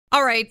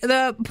All right.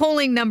 The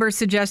polling numbers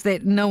suggest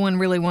that no one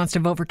really wants to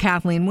vote for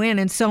Kathleen Wynne.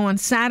 And so on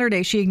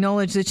Saturday, she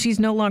acknowledged that she's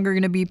no longer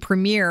going to be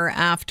premier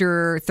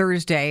after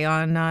Thursday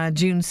on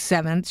June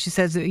 7th. She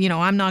says,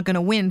 I'm not going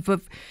to win. For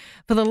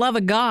the love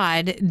of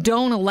God,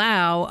 don't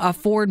allow a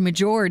Ford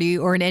majority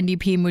or an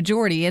NDP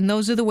majority. And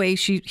those are the ways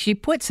she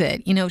puts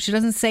it. She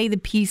doesn't say the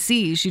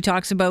PC. She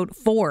talks about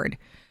Ford.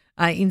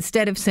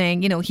 Instead of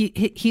saying,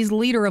 he's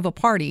leader of a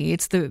party.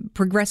 It's the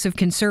Progressive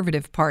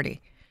Conservative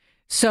Party.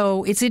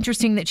 So it's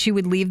interesting that she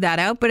would leave that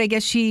out, but I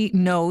guess she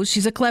knows,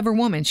 she's a clever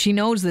woman. She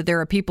knows that there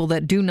are people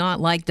that do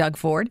not like Doug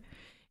Ford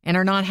and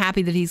are not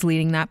happy that he's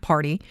leading that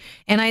party.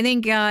 And I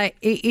think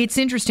it's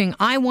interesting.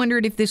 I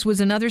wondered if this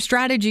was another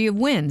strategy of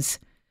Wynne's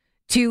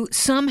to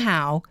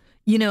somehow,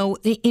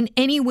 in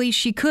any way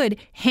she could,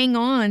 hang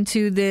on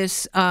to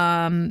this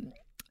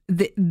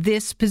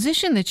this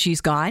position that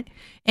she's got,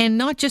 and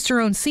not just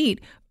her own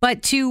seat,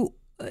 but to,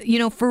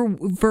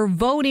 for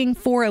voting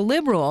for a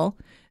Liberal,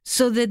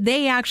 so that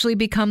they actually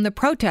become the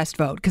protest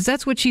vote, because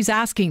that's what she's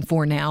asking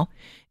for now.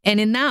 And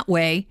in that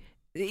way,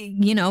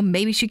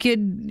 maybe she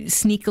could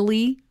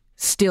sneakily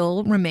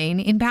still remain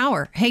in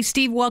power. Hey,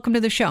 Steve, welcome to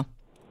the show.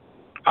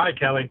 Hi,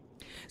 Kelly.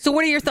 So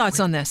what are your thoughts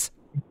on this?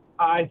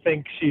 I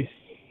think she's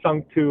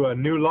sunk to a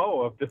new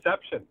low of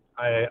deception.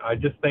 I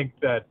just think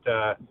that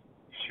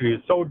she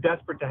is so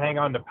desperate to hang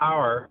on to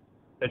power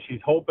that she's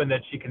hoping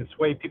that she can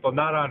sway people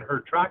not on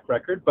her track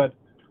record, but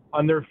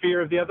on their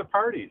fear of the other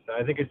parties.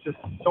 I think it's just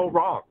so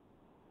wrong.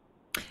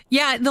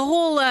 Yeah, the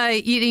whole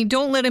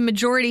don't let a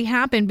majority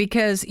happen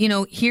because,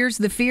 here's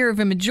the fear of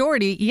a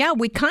majority. Yeah,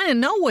 we kind of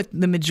know what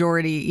the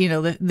majority,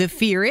 the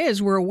fear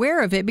is. We're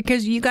aware of it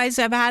because you guys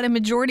have had a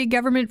majority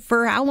government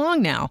for how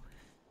long now?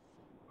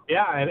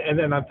 Yeah, and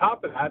then on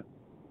top of that,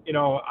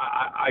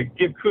 I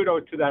give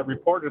kudos to that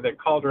reporter that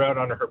called her out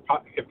on her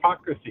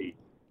hypocrisy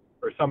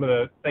for some of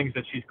the things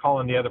that she's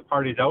calling the other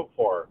parties out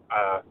for.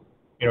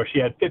 She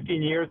had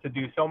 15 years to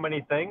do so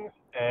many things,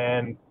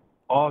 and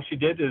all she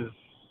did is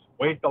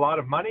waste a lot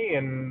of money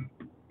and,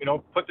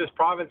 put this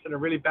province in a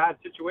really bad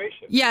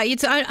situation. Yeah,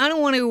 I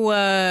don't want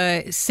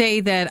to say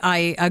that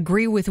I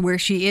agree with where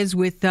she is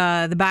with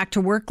the back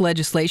to work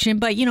legislation,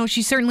 but,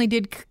 she certainly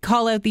did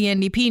call out the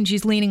NDP, and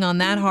she's leaning on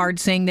that hard,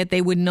 saying that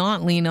they would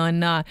not lean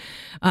on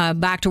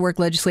back to work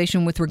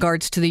legislation with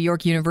regards to the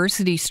York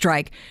University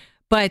strike.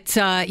 But,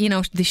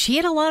 she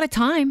had a lot of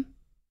time.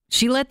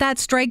 She let that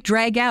strike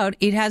drag out.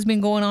 It has been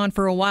going on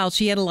for a while.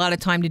 She had a lot of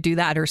time to do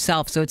that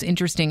herself. So it's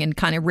interesting and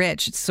kind of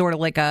rich. It's sort of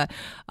like a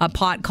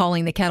pot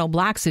calling the kettle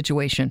black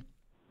situation.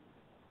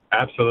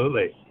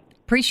 Absolutely.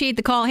 Appreciate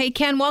the call. Hey,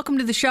 Ken, welcome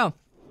to the show.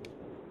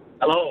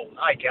 Hello.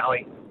 Hi,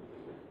 Kelly.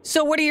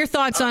 So what are your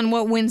thoughts on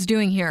what Wynne's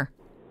doing here?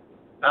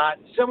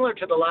 Similar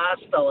to the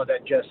last fellow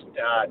that just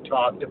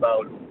talked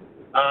about,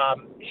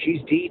 she's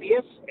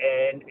devious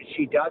and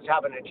she does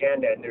have an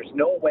agenda, and there's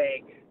no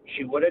way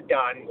she would have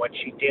done what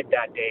she did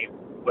that day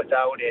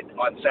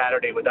on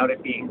Saturday without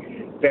it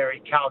being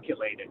very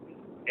calculated.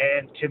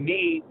 And to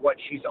me, what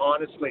she's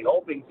honestly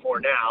hoping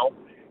for now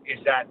is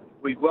that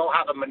we will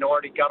have a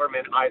minority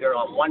government either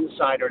on one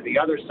side or the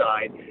other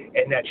side,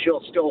 and that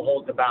she'll still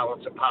hold the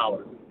balance of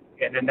power.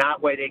 And then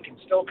that way they can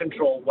still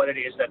control what it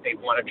is that they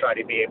want to try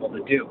to be able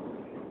to do.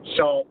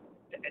 So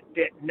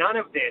none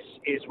of this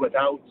is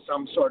without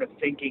some sort of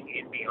thinking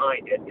in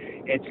behind it.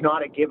 It's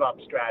not a give-up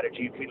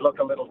strategy. If we look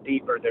a little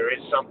deeper, there is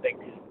something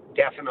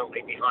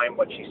definitely behind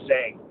what she's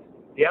saying.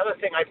 The other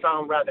thing I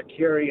found rather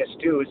curious,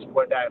 too, is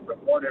where that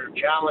reporter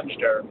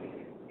challenged her,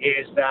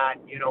 is that,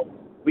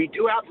 we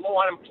do have low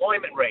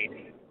unemployment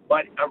rate.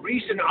 But a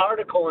recent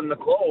article in the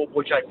Globe,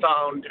 which I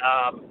found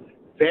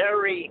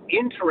very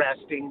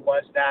interesting,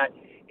 was that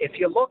if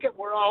you look at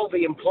where all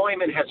the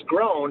employment has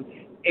grown,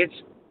 it's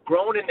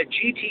grown in the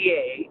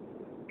GTA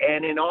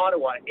and in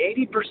Ottawa.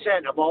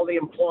 80% of all the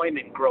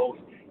employment growth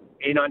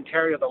in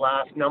Ontario the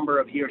last number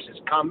of years has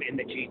come in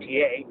the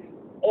GTA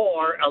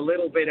or a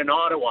little bit in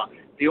Ottawa.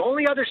 The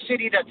only other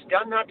city that's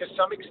done that to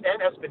some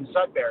extent has been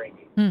Sudbury.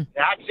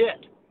 That's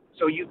it.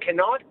 So you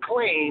cannot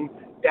claim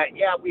that,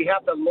 we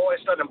have the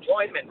lowest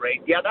unemployment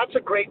rate. Yeah, that's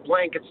a great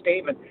blanket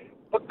statement.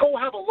 But go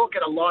have a look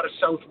at a lot of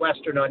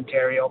southwestern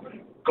Ontario.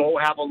 Go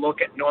have a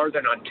look at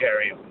northern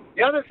Ontario.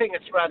 The other thing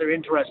that's rather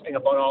interesting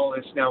about all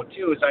this now,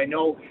 too, is I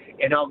know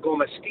in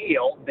Algoma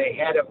Steel, the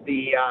head of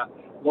the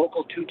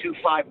Local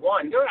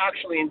 2251, they're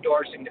actually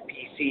endorsing the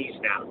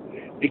PCs now.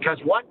 Because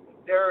what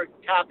they're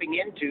tapping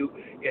into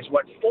is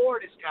what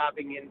Ford is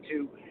tapping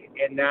into,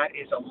 and that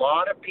is a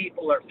lot of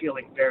people are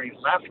feeling very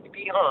left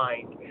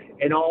behind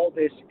in all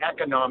this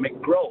economic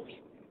growth.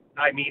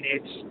 I mean,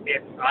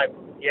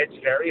 it's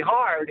very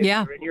hard if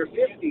you're in your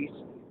 50s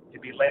to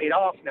be laid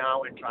off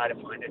now and try to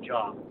find a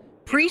job.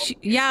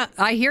 Yeah,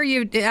 I hear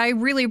you. I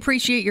really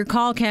appreciate your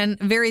call, Ken.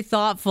 Very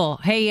thoughtful.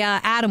 Hey,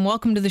 Adam,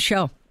 welcome to the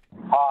show.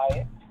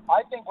 Hi.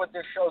 I think what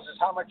this shows is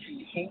how much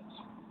he hates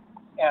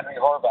Andrea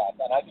Horwath,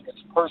 and I think it's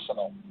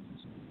personal.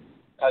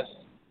 Because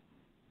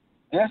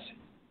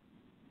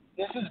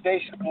this is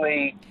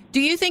basically... Do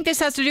you think this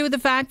has to do with the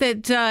fact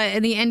that the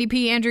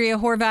NDP, Andrea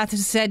Horwath,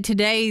 has said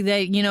today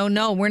that,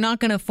 no, we're not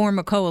going to form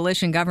a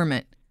coalition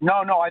government?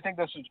 No, I think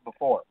this was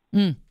before.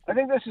 I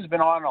think this has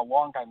been on a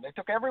long time. They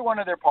took every one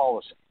of their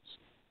policies.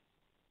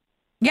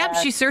 Yep,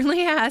 she certainly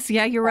has.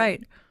 Yeah, you're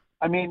right.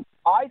 I mean,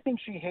 I think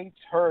she hates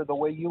her the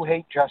way you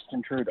hate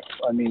Justin Trudeau.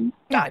 I mean...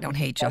 No, I don't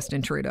hate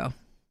Justin Trudeau.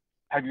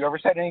 Have you ever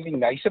said anything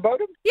nice about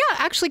him? Yeah,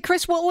 actually,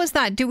 Chris, what was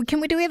that? Do we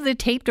have the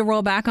tape to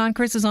roll back on?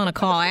 Chris is on a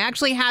call. I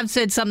actually have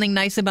said something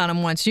nice about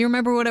him once. Do you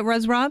remember what it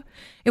was, Rob?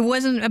 It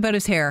wasn't about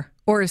his hair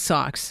or his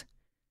socks.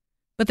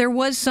 But there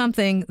was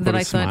something that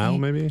I thought... Smile,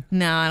 maybe?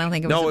 No, I don't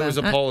think it was. No, it was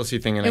a policy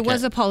thing. It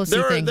was a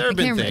policy thing. There have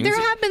been things. There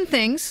have been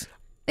things.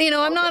 You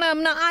know,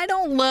 I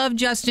don't love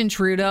Justin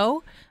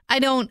Trudeau. I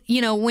don't,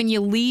 when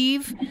you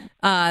leave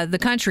the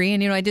country,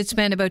 and, I did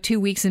spend about 2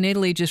 weeks in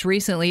Italy just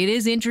recently, it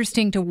is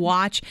interesting to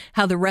watch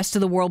how the rest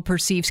of the world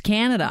perceives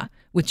Canada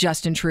with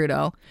Justin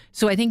Trudeau.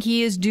 So I think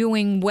he is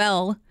doing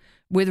well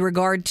with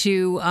regard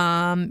to,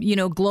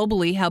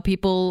 globally, how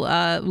people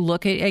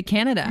look at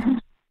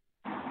Canada.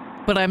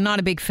 But I'm not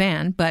a big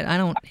fan, but I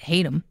don't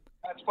hate him.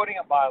 That's putting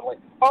it mildly.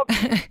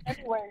 Okay,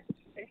 anyways,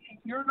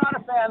 you're not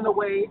a fan the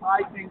way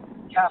I think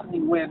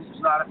Kathleen Wynne is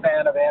not a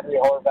fan of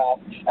Andrea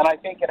Horwath, and I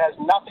think it has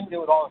nothing to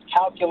do with all this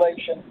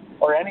calculation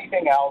or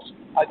anything else.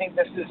 I think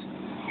this is,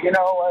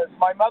 as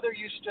my mother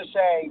used to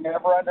say,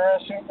 never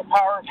underestimate the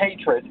power of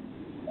hatred.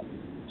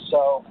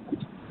 So...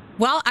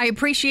 Well, I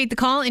appreciate the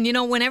call, and,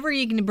 whenever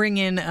you can bring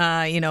in,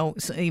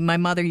 my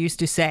mother used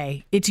to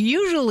say, it's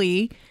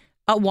usually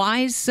a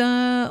wise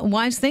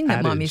thing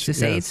that Mom used to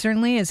say. Yes. It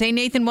certainly is. Hey,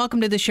 Nathan,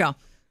 welcome to the show.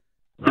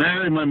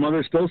 Hey, my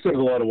mother still says a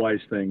lot of wise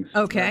things.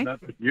 Okay. Not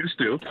used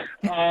to.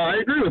 I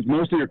agree with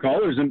most of your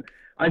callers, and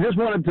I just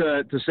wanted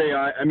to say,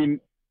 I mean,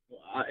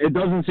 it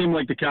doesn't seem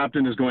like the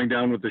captain is going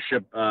down with the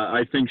ship.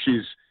 I think she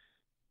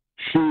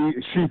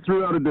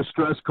threw out a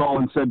distress call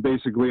and said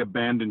basically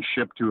abandon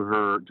ship to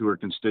her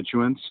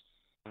constituents.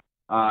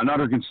 Not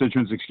her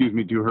constituents, excuse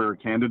me, to her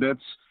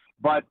candidates.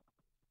 But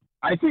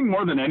I think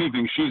more than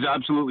anything, she's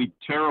absolutely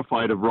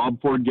terrified of Rob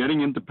Ford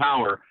getting into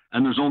power.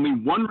 And there's only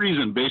one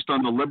reason based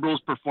on the Liberals'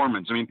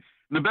 performance. I mean,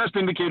 the best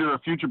indicator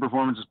of future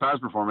performance is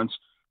past performance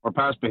or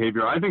past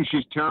behavior. I think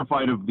she's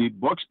terrified of the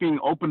books being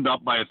opened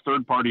up by a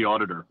third-party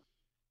auditor.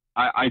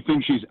 I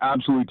think she's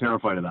absolutely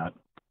terrified of that.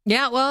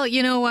 Yeah, well,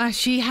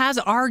 she has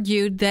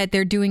argued that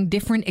they're doing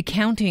different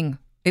accounting.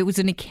 It was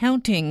an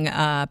accounting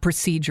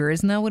procedure,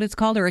 isn't that what it's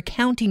called? Or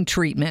accounting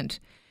treatment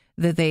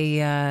that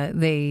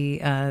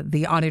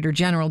the Auditor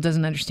General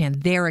doesn't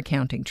understand their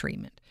accounting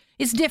treatment.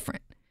 It's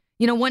different.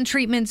 One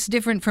treatment's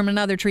different from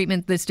another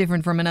treatment that's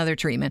different from another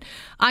treatment.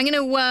 I'm going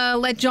to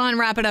let John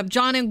wrap it up.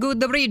 John in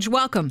Goodbridge,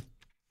 welcome.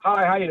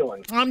 Hi, how you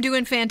doing? I'm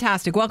doing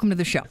fantastic. Welcome to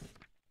the show.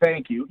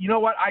 Thank you. You know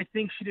what? I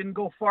think she didn't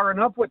go far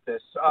enough with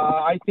this.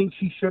 I think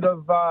she should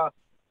have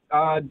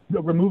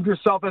removed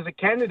herself as a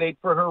candidate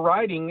for her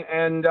riding,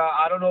 and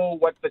I don't know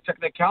what the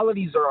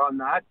technicalities are on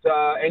that.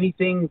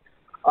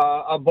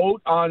 A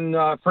vote on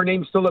her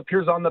name still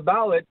appears on the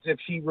ballot. If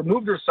she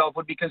removed herself,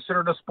 would be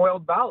considered a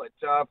spoiled ballot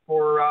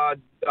for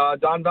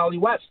Don Valley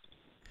West.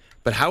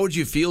 But how would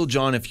you feel,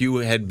 John, if you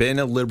had been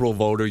a Liberal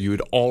voter, you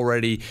had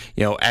already,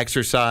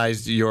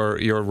 exercised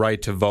your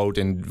right to vote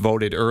and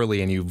voted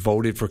early, and you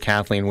voted for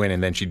Kathleen Wynne,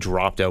 and then she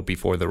dropped out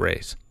before the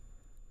race?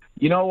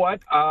 You know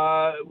what?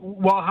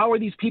 Well, how are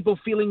these people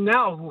feeling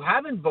now who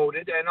haven't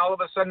voted and all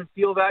of a sudden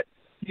feel that,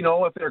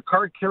 if they're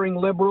card-carrying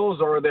Liberals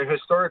or they're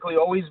historically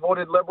always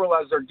voted Liberal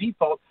as their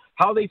default,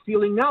 how are they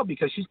feeling now?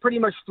 Because she's pretty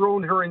much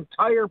thrown her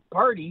entire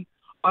party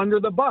under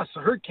the bus.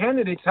 Her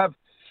candidates how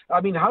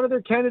do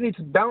their candidates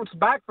bounce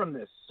back from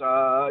this,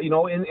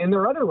 in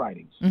their other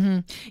ridings? Mm-hmm.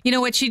 You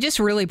know what? She just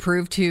really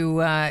proved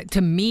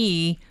to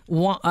me.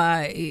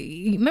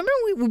 Remember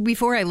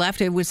before I left,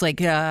 it was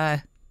like,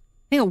 I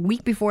think a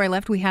week before I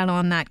left, we had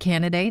on that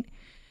candidate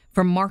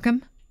from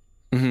Markham.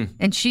 Mm-hmm.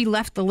 And she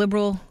left the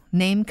Liberal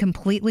name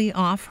completely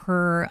off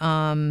her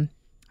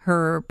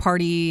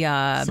party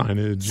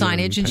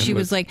signage, and she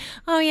was like,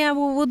 "Oh yeah,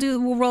 well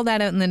we'll roll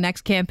that out in the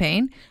next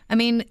campaign." I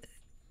mean,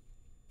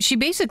 she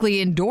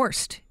basically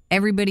endorsed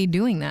everybody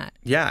doing that.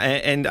 Yeah,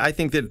 and I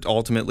think that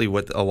ultimately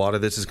what a lot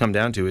of this has come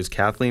down to is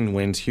Kathleen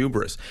Wynne's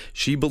hubris.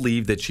 She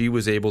believed that she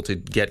was able to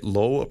get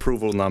low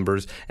approval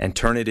numbers and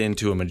turn it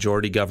into a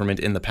majority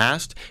government in the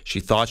past. She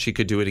thought she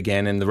could do it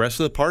again, and the rest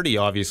of the party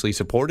obviously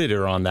supported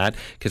her on that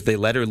because they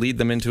let her lead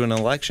them into an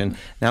election.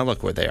 Now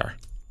look where they are.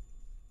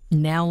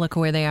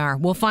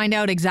 We'll find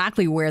out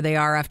exactly where they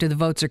are after the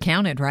votes are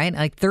counted, right?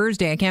 Like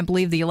Thursday, I can't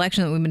believe the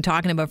election that we've been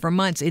talking about for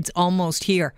months, it's almost here.